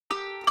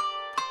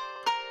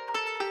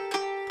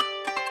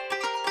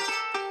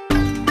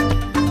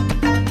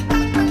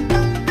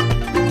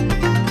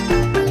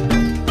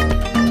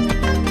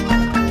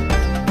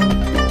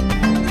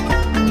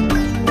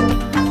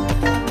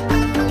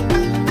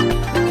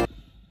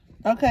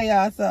Okay,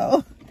 y'all,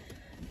 so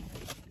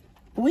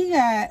we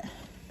got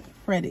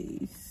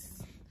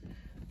Freddy's.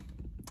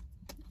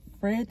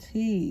 I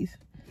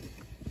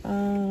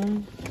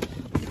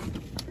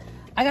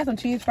got some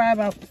cheese fries.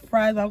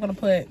 I'm gonna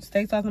put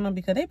steak sauce on them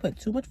because they put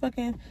too much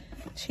fucking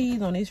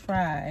cheese on these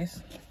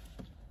fries.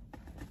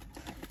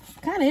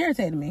 Kind of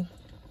irritated me.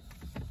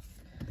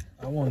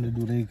 I wanted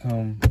to do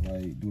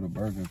the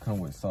burger come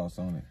with sauce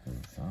on it,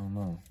 cause I don't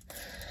know.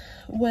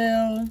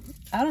 Well,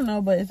 I don't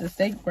know, but it's a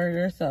steak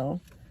burger,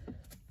 so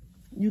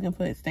you can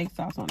put steak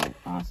sauce on it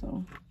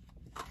also.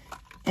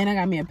 And I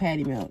got me a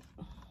patty melt.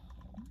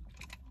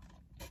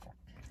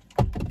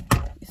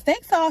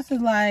 Steak sauce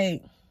is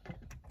like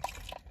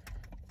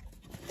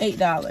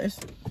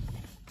 $8.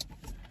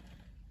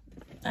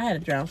 I had to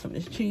drown some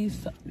of this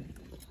cheese.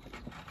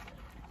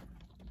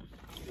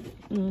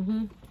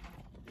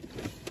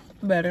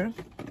 Better.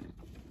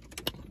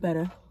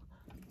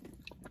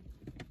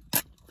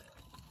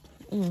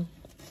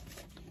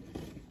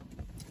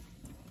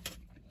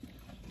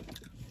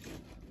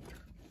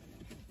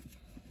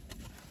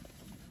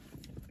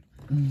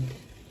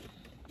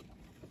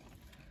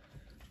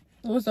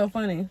 What's so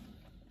funny?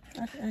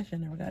 I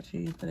should never got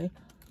cheese today.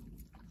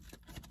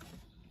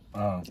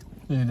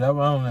 See, that's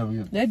why I don't never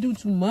get. They do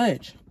too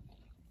much.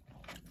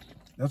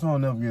 That's why I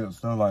don't never get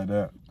stuff like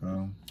that.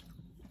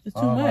 It's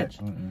too much.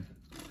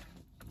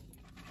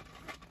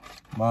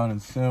 Mine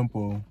is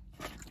simple.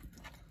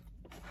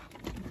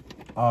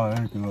 Oh,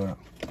 that's good.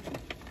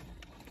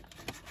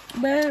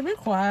 Babe, be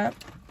quiet.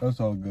 That's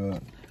so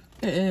good.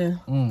 It is.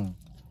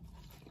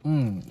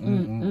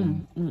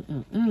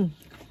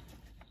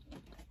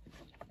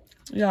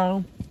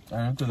 Y'all.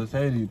 I could have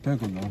said these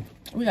pickles though.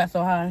 We got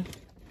so high.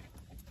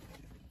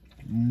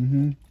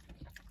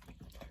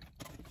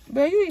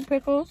 Babe, you eat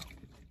pickles.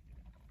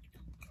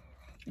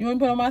 You want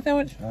to put on my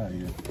sandwich? Ah,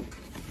 yeah.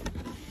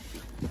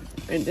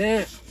 And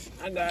then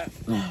I got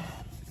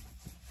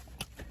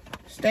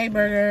steak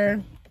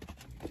burger.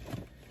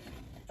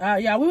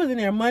 Yeah, we was in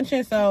there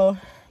munching, so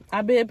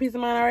I bit a piece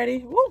of mine already.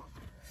 Woo!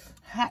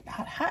 Hot.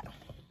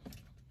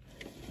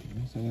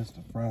 You say it's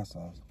the fry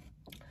sauce.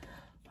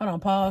 Hold on,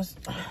 pause.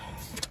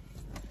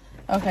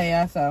 Okay,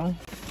 yeah, so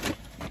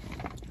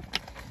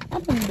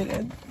I'm putting a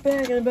big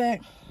bag in the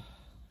back.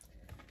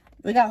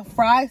 We got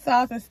fried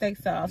sauce and steak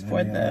sauce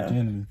for the.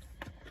 Identity.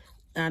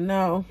 I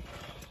know.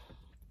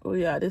 Oh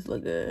yeah, this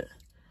look good.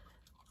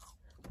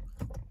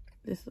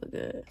 This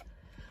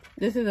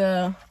is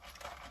a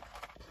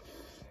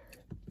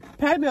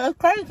patty meal. It's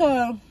crazy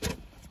because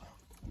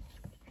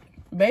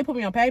Babe put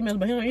me on patty meals,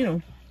 but he don't eat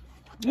them.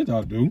 Yes,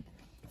 I do.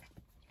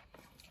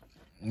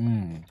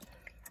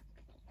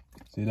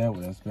 See that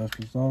with that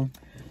special sauce?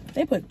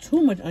 They put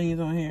too much onions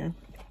on here.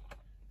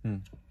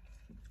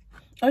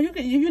 Oh, you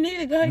can. If you need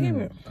it, go ahead and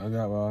give it. I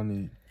got what I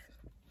need.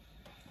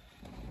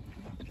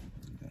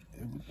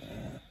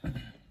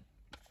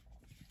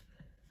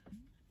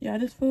 Yeah,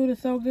 this food is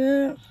so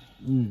good.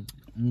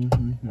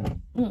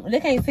 They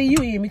can't see you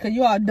eating because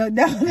you all ducked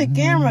down the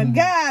camera.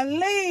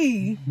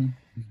 Golly.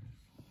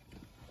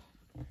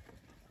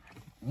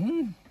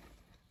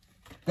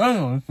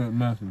 Damn, this shit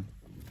messy.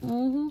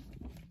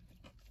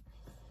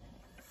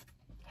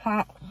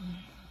 Hot.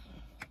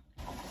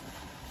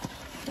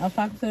 I was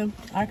talking to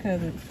our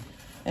cousin,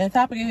 and the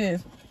topic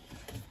is,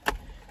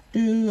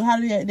 how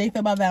do they feel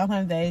about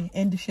Valentine's Day,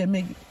 and should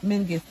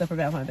men get stuff for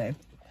Valentine's Day?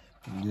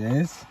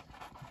 Yes,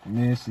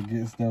 men should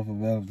get stuff for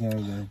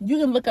Valentine's Day. You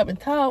can look up and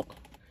talk.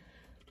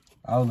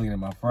 I was looking at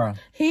my fry.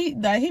 He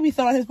be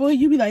sawing his food.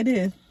 You be like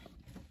this.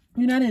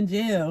 You're not in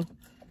jail.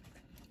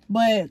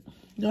 But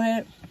go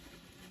ahead.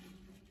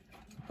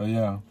 But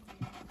yeah,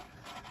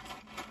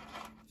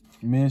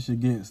 men should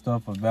get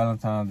stuff for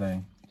Valentine's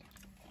Day.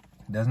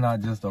 That's not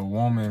just a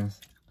woman's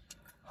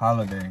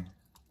holiday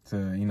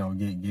to,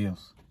 get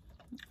gifts.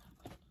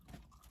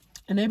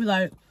 And they be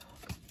like,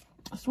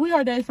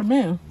 Sweetheart Day for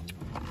men.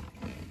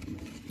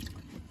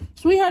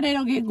 Sweetheart Day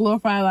don't get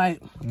glorified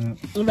like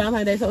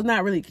Valentine's Day, so it's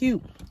not really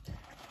cute.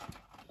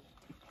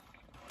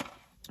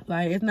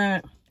 Like, it's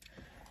not.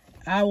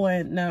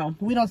 No,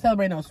 we don't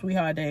celebrate no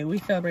Sweetheart Day. We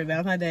celebrate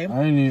Valentine's Day. I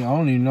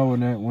don't even know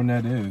when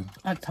that is.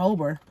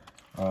 October.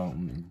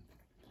 Don't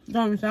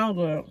even sound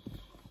good.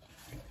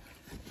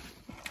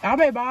 I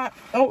may buy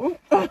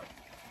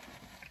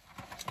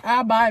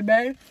I buy,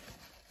 babe,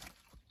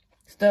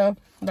 stuff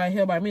like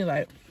he'll buy me.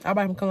 Like, I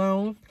buy him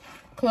cologne,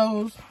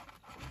 clothes.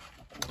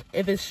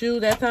 If it's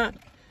shoes, that time.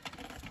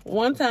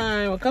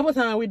 A couple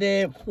times we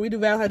do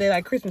Valentine's Day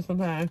like Christmas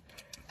sometimes.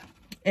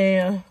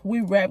 And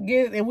we wrap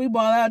gifts and we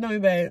ball out, don't we,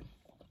 babe?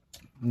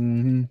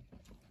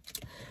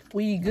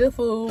 We eat good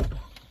food.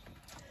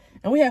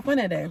 And we have fun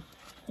that day.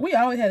 We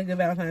always had a good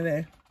Valentine's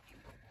Day.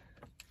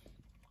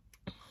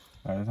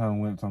 By the time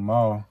we went to the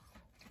mall.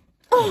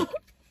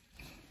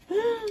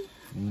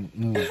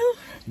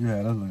 You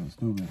had us looking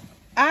stupid.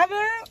 I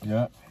did?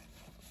 Yep.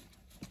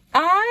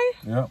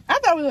 Yep. I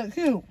thought we looked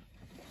cute.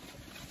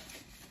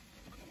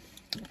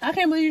 I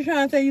can't believe you're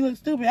trying to say you look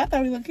stupid. I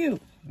thought we looked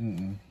cute.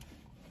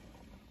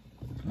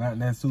 Not in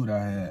that suit I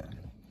had.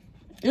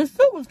 Your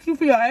suit was cute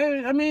for your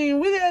age. I mean,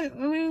 we did.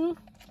 I mean,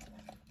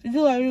 you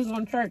look like you was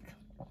going to church.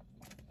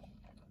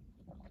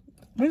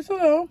 Me too,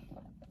 though.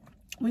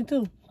 Me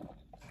too.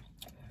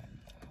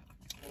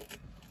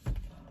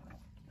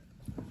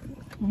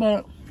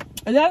 But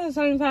at the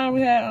same time,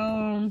 we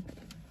had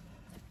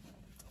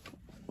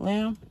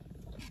lamb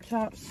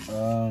chops.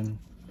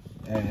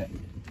 At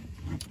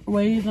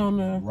Waves on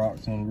the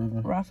Rocks on the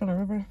River. Rocks on the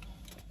River.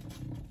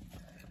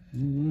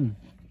 Mm-hmm.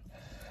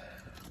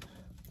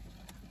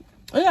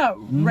 We got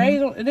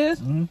raised on it is.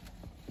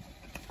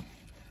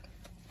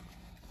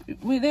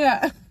 They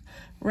got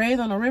raised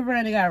on the river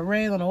and they got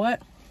raised on the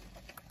what?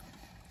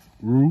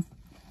 Roof.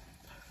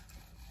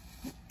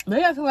 They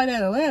got something like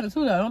that in Atlanta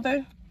too, though, don't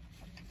they?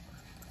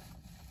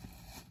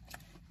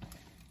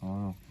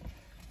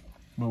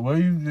 But where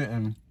you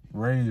getting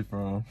raised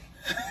from?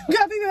 You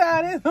gotta think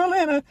about it.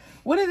 Atlanta.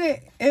 What is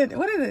it?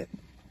 What is it?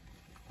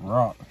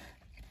 Rock.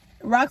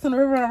 Rocks on the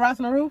river and rocks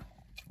on the roof?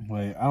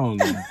 Wait, I don't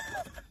know.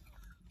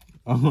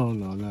 I don't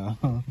know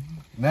now.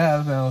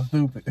 That sounds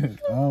stupid.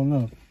 I don't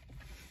know.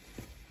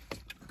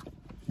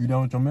 You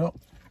done with your milk?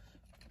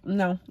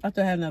 No, I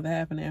still have another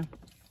half in there.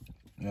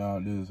 Yeah,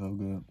 it is so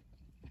good.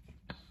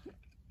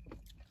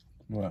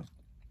 What?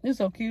 It's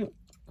so cute.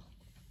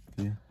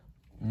 Yeah.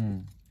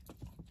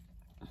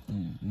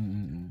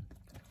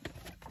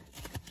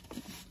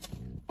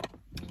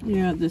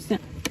 Yeah, the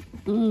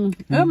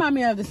it remind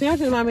me of the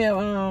sandwich. Remind me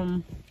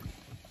of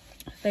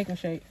Steak and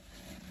Shake.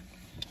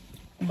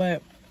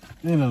 But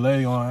then the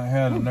lady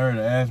had the nerve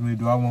to ask me,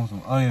 "Do I want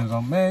some onions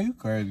on?" Man, you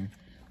crazy?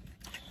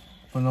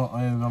 Put no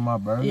onions on my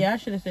burger? Yeah, I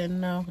should have said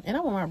no. And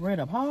I want my bread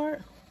up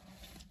hard.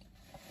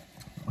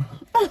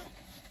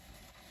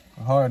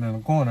 Hard in the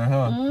corner,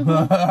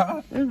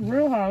 huh? It's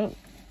real hard.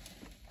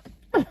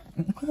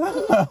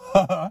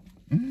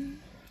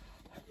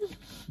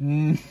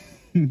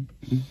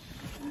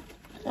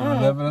 I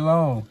left it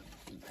alone.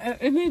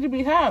 It needs to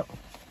be hot,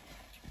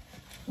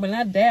 but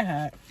not that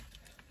hot.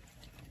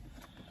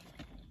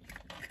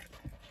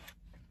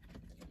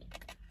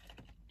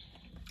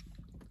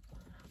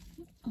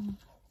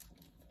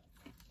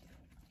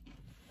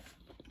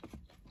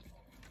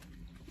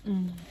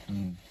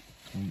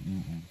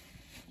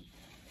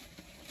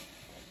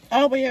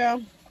 Oh, but yeah,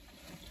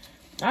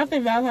 I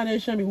think Valentine's Day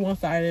shouldn't be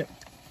one-sided.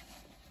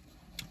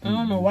 I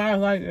don't know why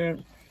it's like that.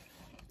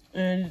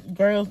 And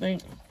girls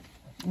think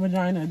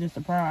vagina is just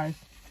a prize.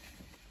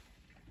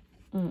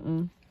 I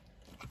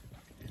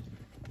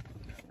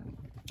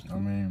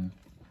mean,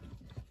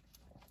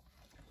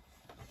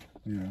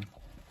 yeah.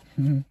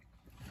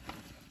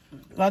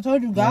 I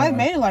told you, guys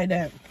made it like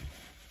that.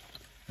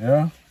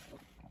 Yeah?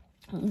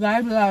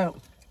 Guys be like,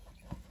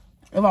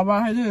 if I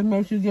buy her this,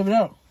 maybe she'll give it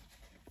up.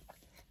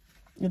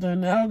 And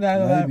then the other guys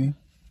are like,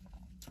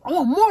 I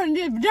want more than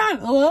this vagina.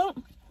 Well,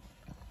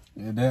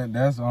 yeah,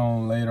 that's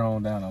on later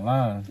on down the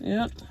line.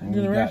 Yep,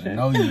 generation.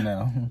 Got to know you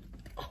now.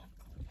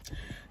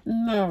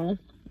 No,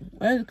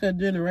 that's because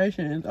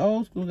generation,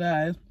 old school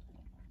guys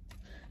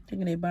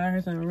thinking they buy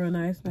her something real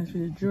nice, nice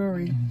with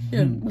jewelry.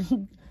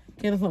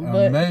 Get her some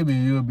butt. Maybe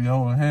you'll be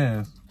holding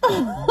hands.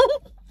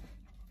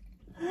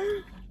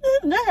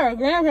 That's her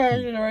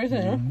grandparents'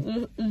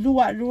 generation. Do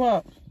what?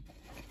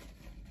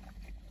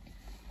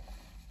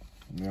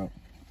 Yep.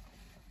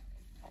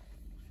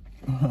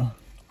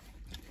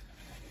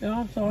 Yeah,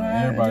 I'm so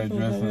high.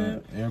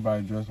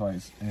 Everybody dressed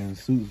like in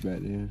suits back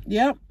then.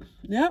 Yep,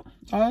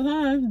 all the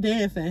time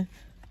dancing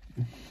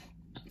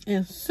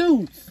in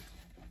suits.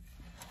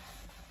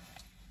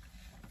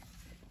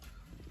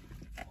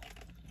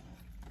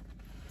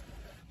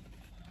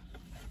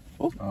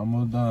 Ooh.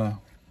 Almost done.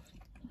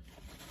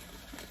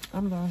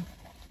 I'm done.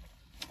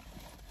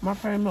 My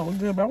frame milk was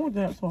good, but I want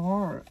that so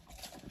hard.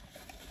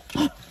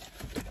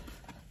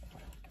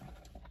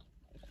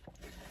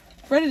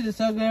 Freddy is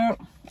so good.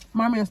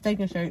 Mommy and Steak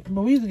and Shake.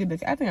 But we used to get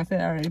the, I think I said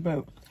it already,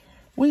 but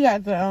we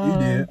got the, you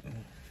did.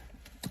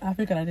 I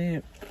figured I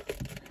did.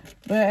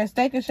 But at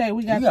Steak and Shake,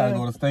 we got you gotta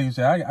go to Steak and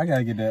Shake. I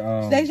gotta get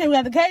that, Steak and Shake, we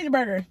got the Cajun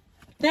burger.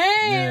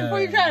 Dang, yeah.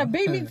 before you try to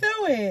beat me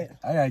to it.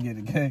 I gotta get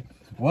the cake.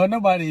 Well,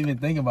 nobody even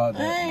think about that.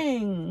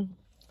 Dang.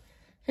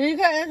 You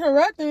can't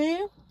interrupt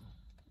me.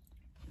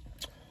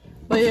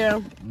 But yeah,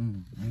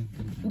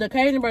 the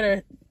Cajun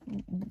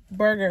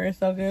burger is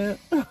so good.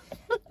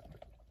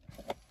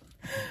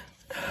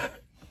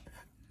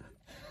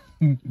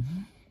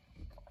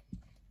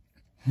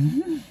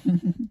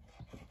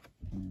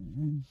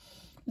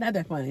 Not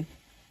that funny.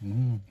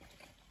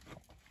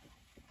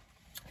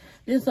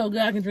 It's so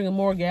good I can drink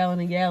more gallons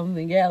and gallons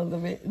and gallons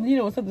of it. You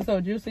know what's something so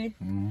juicy?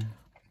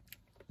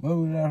 What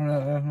were we laughing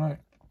at last night?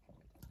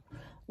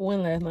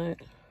 When last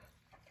night?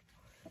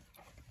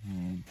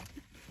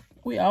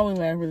 We always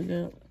laugh really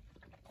good.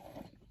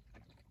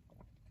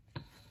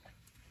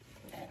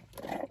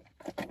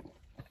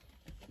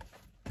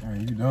 Hey,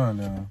 you done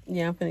now?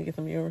 Yeah, I'm finna get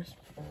some of yours.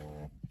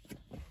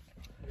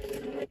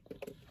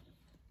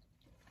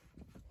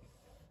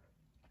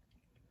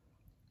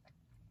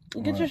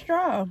 Get your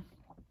straw.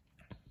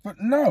 But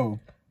no.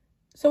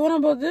 So what I'm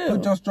supposed to do?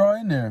 Put your straw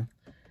in there.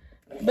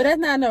 But that's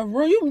not enough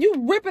room.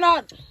 You rip it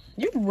out.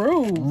 You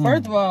rude,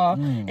 first of all.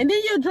 And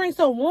then your drink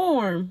so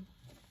warm.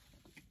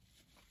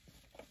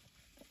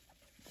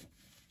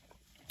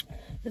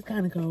 It's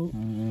kind of cold.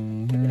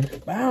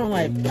 But I don't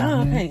like,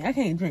 I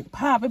can't drink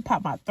pop. It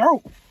pop my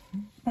throat.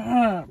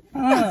 Pop.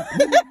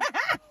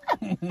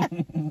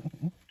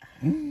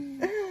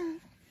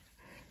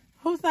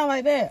 Who sound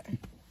like that?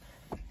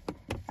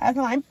 I sound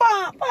like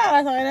pop.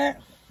 I sound like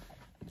that.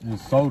 You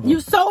soda. You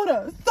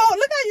soda. So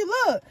look how you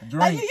look.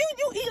 Drink. Like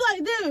you eat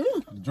like this.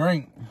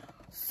 Drink.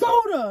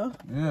 Soda.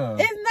 Yeah.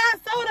 It's not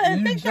soda.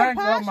 It fix your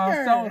posture.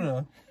 My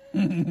soda.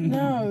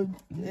 No,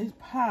 it's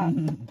pop.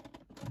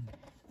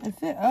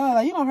 That's it. Oh,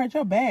 like you don't hurt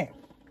your back.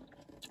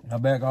 My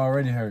back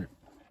already hurt.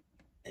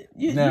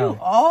 You can't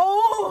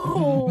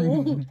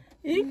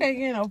get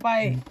in a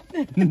fight.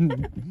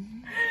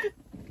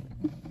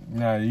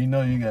 Nah, you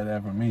know you got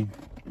that from me.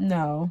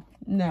 No.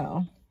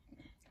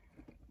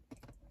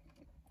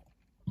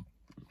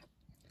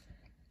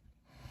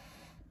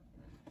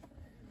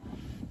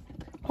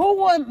 Who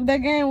won the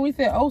game when we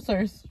said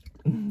ulcers?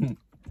 Who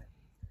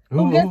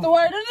gets the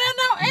word?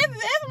 No,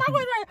 answer my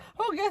question.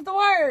 Who gets the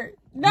word?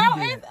 No,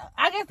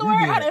 I guess the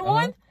word. How they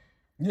won?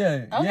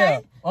 Yeah, okay.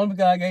 Yeah. Only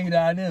because I gave you the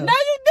idea. No,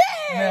 you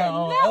didn't.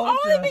 Now, no,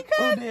 only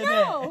because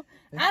that?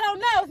 I don't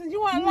know. Since you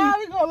want to lie,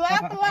 we can go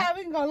laugh a lot.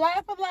 We can go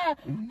laugh a lot.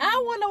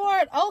 I won the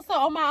word ulcer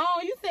on my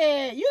own. You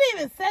said you didn't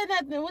even say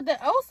nothing with the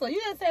ulcer.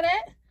 You didn't say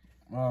that.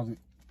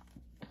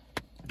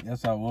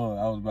 Yes, I was.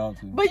 I was about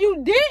to. But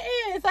you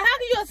didn't. So how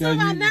can you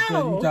assume I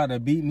know? You tried to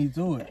beat me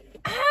to it.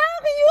 How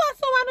can you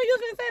assume I knew you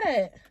was gonna say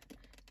that?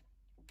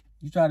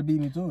 You tried to beat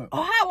me to it.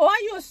 Oh, why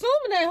are you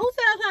assuming that? Who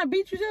said I was trying to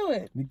beat you to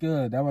it?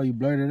 Because that's why you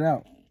blurted it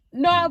out.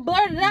 No, I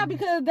blurted it out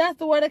because that's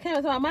the word that came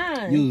into my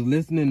mind. You was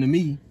listening to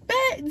me.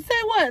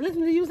 Say what?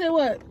 Listen to you say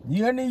what?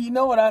 You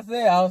know what I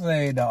said? I was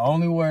saying the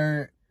only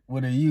word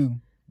with a U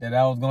that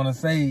I was going to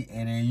say,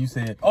 and then you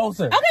said, oh,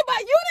 sir. Okay, but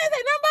you didn't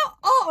say nothing about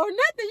oh or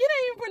nothing. You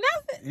didn't even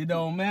pronounce it. It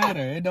don't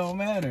matter. It don't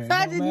matter. So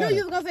I just knew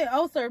you was going to say,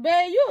 oh, sir,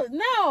 babe.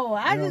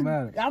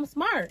 Matter. I'm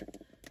smart.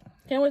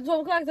 Can't wait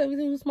till 12 o'clock so we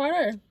can be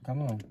smarter.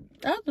 Come on.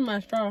 That was my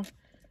straw.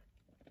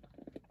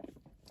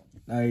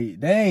 Like,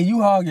 dang,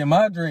 you hogging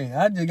my drink.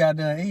 I just got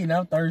done eating.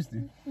 I'm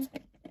thirsty.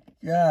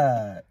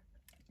 God.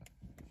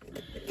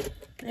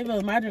 If it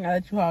was my drink, I'd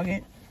let you hog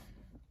it.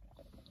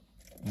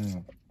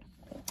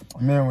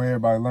 Remember when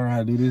everybody learned how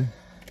to do this?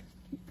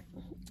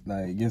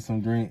 Like, get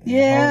some drink.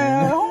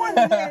 Yeah, who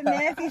wants to do that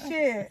nasty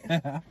shit?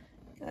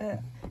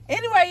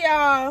 Anyway,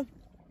 y'all.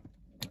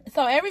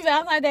 So, every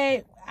Valentine's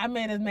Day, I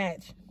made us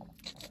match.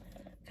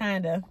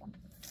 Kinda.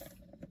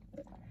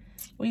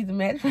 We used to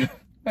match for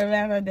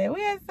Valentine's Day.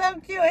 We are so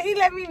cute. And he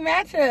let me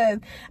match us.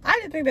 I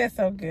just think that's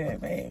so good,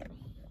 babe.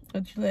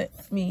 But you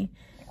let me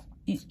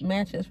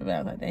match us for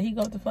Valentine's Day. He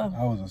go with the fuck.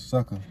 I was a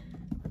sucker.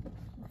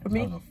 For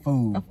me? I was a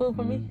fool. A fool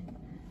for me?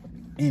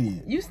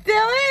 Idiot. You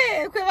still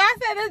is. Because I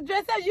said let's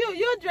dress up.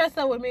 You'll dress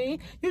up with me.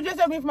 You dress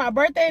up with me for my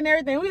birthday and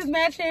everything. We was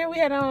matching. He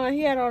had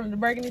on the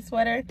burgundy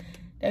sweater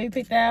that we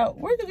picked out.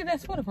 Where'd you get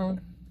that sweater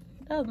from?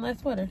 That was a nice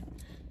sweater.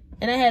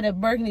 And I had a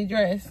burgundy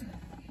dress.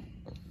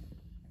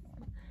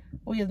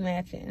 We was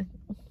matching.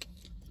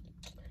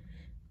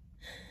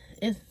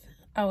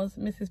 I was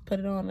Mrs. Put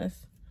It On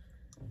Us.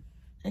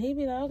 And he'd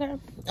be like, okay.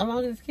 As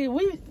long as it's cute.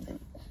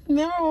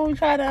 Remember when we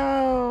tried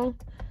to,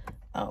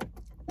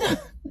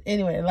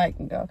 anyway, the light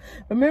can go.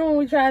 Remember when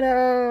we tried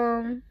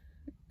to,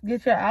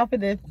 get your outfit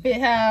to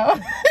fit how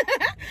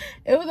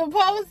it was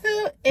supposed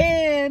to,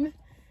 and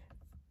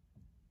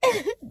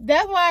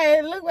that's why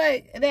it looked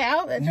like the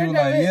outfit. You were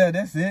like, yeah,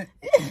 that's it.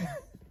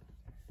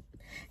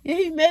 Yeah,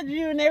 he measured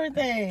you and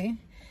everything.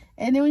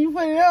 And then when you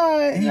put it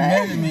on, he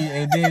measured me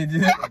and then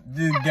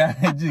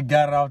just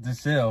got it off the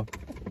shelf.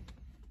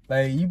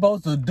 Like, you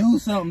supposed to do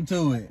something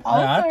to it.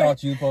 I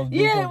thought you were supposed to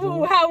do something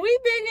to it. How we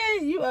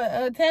thinking,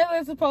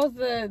 Taylor's supposed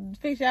to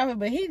fix your outfit,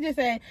 but he just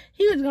said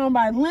he was going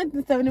by length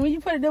and stuff. And then when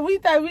you put it there, we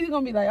thought we was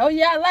going to be like, oh,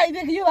 yeah, I like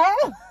this. You like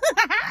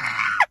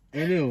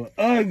And it was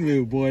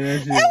ugly, boy, that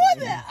shit. It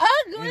wasn't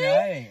ugly. Yeah,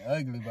 I ain't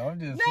ugly, but I'm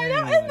just saying.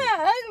 No, it's not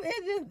ugly.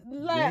 It's just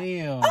like.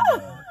 Damn.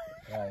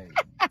 Like,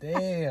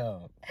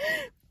 damn.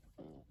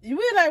 You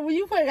really like when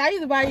you put. I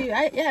used to buy you.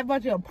 I had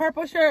bought you a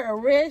purple shirt, a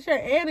red shirt,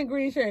 and a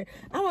green shirt.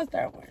 I'm gonna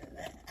start wearing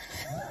that.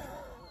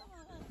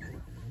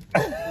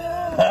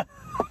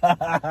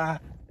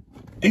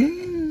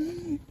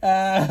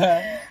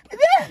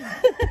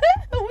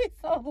 We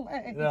so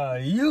lame. No,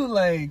 you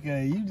like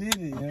you did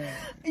it. Yeah.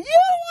 You the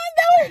one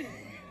that was.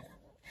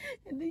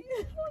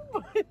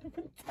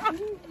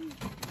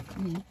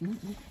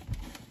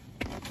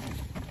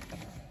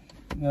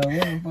 No, what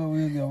the fuck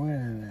we was gonna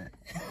wear that?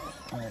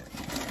 Right.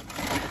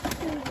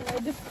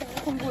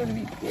 I'm going to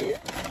be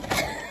pissed.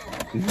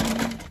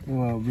 We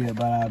want to be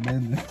about our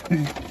business.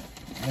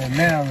 And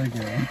now look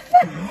at him.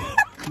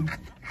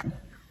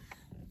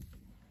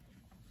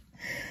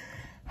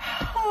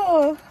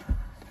 Oh.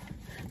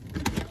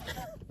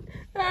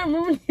 I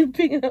remember you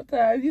picking up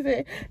tires. You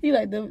said you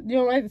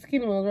don't like the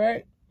skinny ones,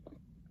 right?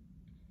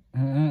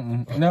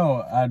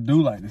 No, I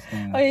do like the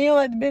skinny. Oh, yeah, you don't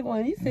like the big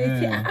one. You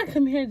said, yeah. I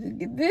come here to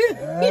get this.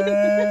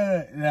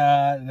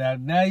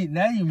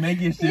 Now you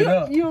making shit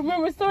up. You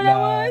remember what store that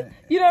was?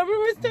 You don't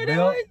remember what store that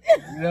was?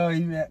 No,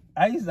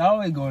 I used to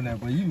always go in there,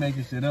 but you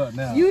making shit up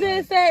now. You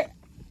didn't say,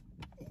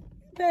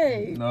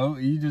 hey. No,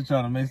 you just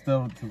trying to make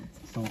stuff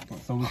so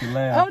we can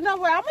laugh. Oh, no,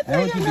 but I'm going to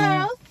tell you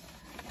now.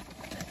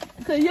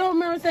 Because you don't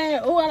remember saying,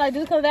 oh, I like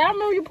this color. I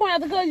remember you pointing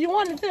out the colors you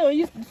wanted to. And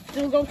you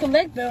still going to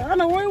collect them. I don't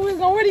know where we was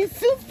going to wear these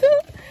suits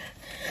to.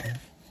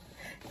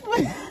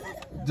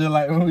 Just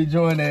like when we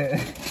joined that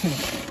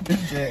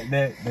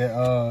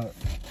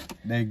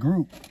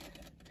group.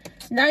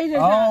 Now you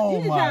just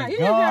trying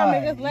to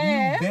make us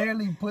laugh. You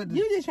barely put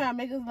You just trying to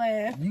make us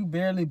laugh. You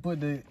barely put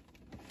the...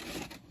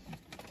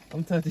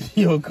 I'm touching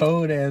your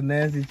cold ass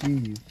nasty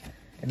cheese.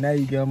 And now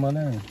you get on my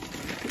nerves.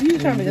 You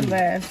just trying to make us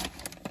laugh.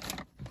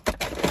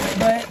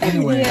 But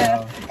anyway,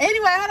 yeah.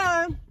 Anyway, hold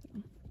on.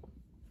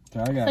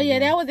 So yeah,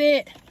 that was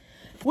it.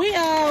 We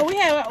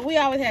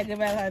always had good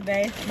Valentine's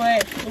Day,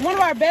 but one of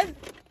our best.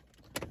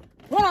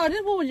 Hold on,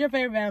 what was your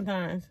favorite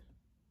Valentine's?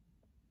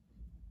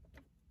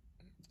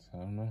 I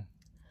don't know.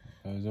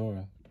 What was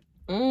yours?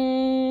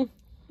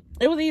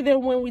 It was either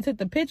when we took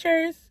the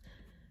pictures.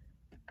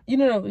 You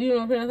know what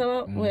I'm talking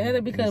about? With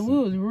Heather, because we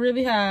was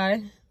really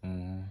high.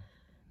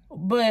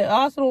 But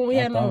also when we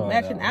had no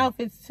matching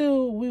outfits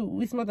too,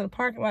 we smoked in the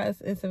parking lot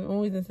when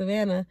we was in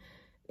Savannah.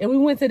 And we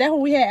went to that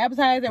when we had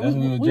appetizers.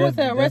 We went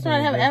to a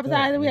restaurant to have an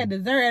appetizer. We had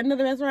dessert at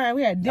another restaurant.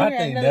 We had dinner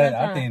at another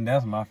restaurant. I think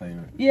that's my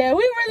favorite. Yeah,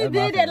 we really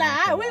did that.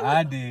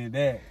 I did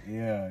that.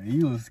 Yeah,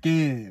 you was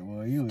scared.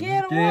 Well, you was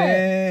scared. Of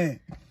what?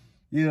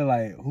 You were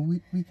like,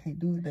 we can't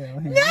do it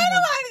down here. Now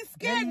nobody's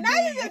scared. Now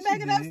you just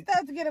making up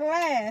stuff to get a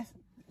laugh.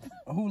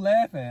 Who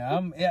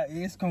laughing?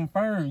 It's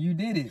confirmed. You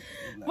did it.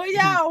 But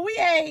y'all, we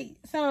ate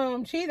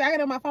some cheese. I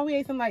got on my phone. We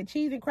ate some like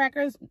cheese and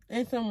crackers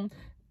and some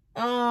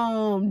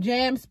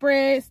jam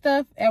spread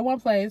stuff at one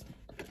place.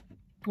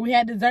 We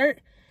had dessert.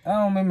 I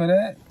don't remember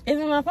that.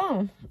 It's on my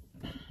phone.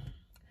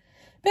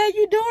 Man,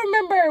 you do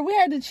remember we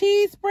had the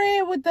cheese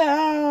spread with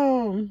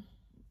the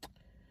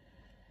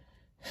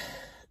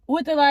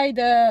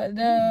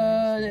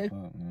okay,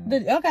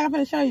 I'm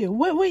gonna show you.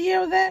 What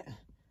year was that?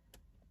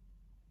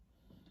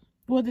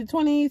 Was it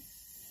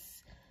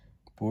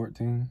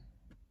 2014?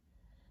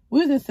 We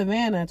was in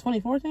Savannah,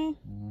 2014?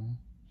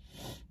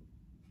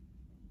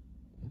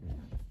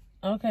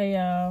 Okay,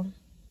 y'all.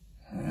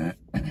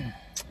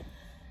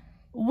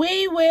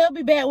 We will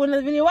be back with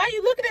another video. Why are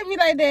you looking at me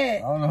like that?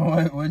 I don't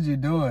know what you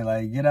doing.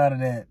 Like, get out of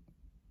that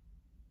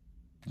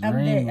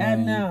dream I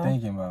know. you're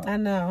thinking about. I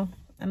know.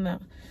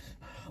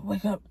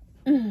 Wake up.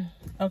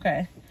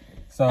 Okay.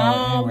 So,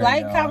 anyway,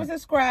 like, comment,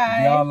 subscribe.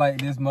 If y'all like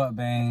this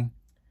mukbang,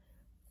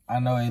 I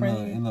know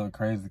it look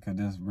crazy because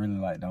this is really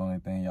like the only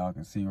thing y'all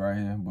can see right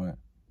here. But,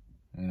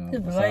 you know,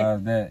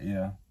 besides that,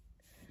 yeah.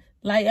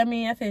 Like, I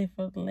mean, I said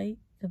for the late.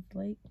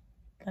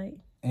 Like.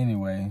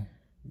 Anyway.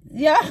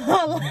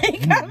 Y'all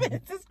like,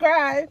 comment,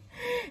 subscribe,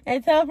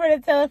 and tell a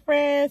friend to tell a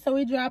friend. So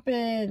we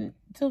dropping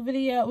 2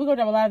 videos. We're going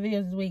to drop a lot of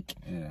videos this week.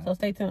 Yeah. So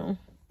stay tuned.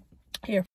 Here.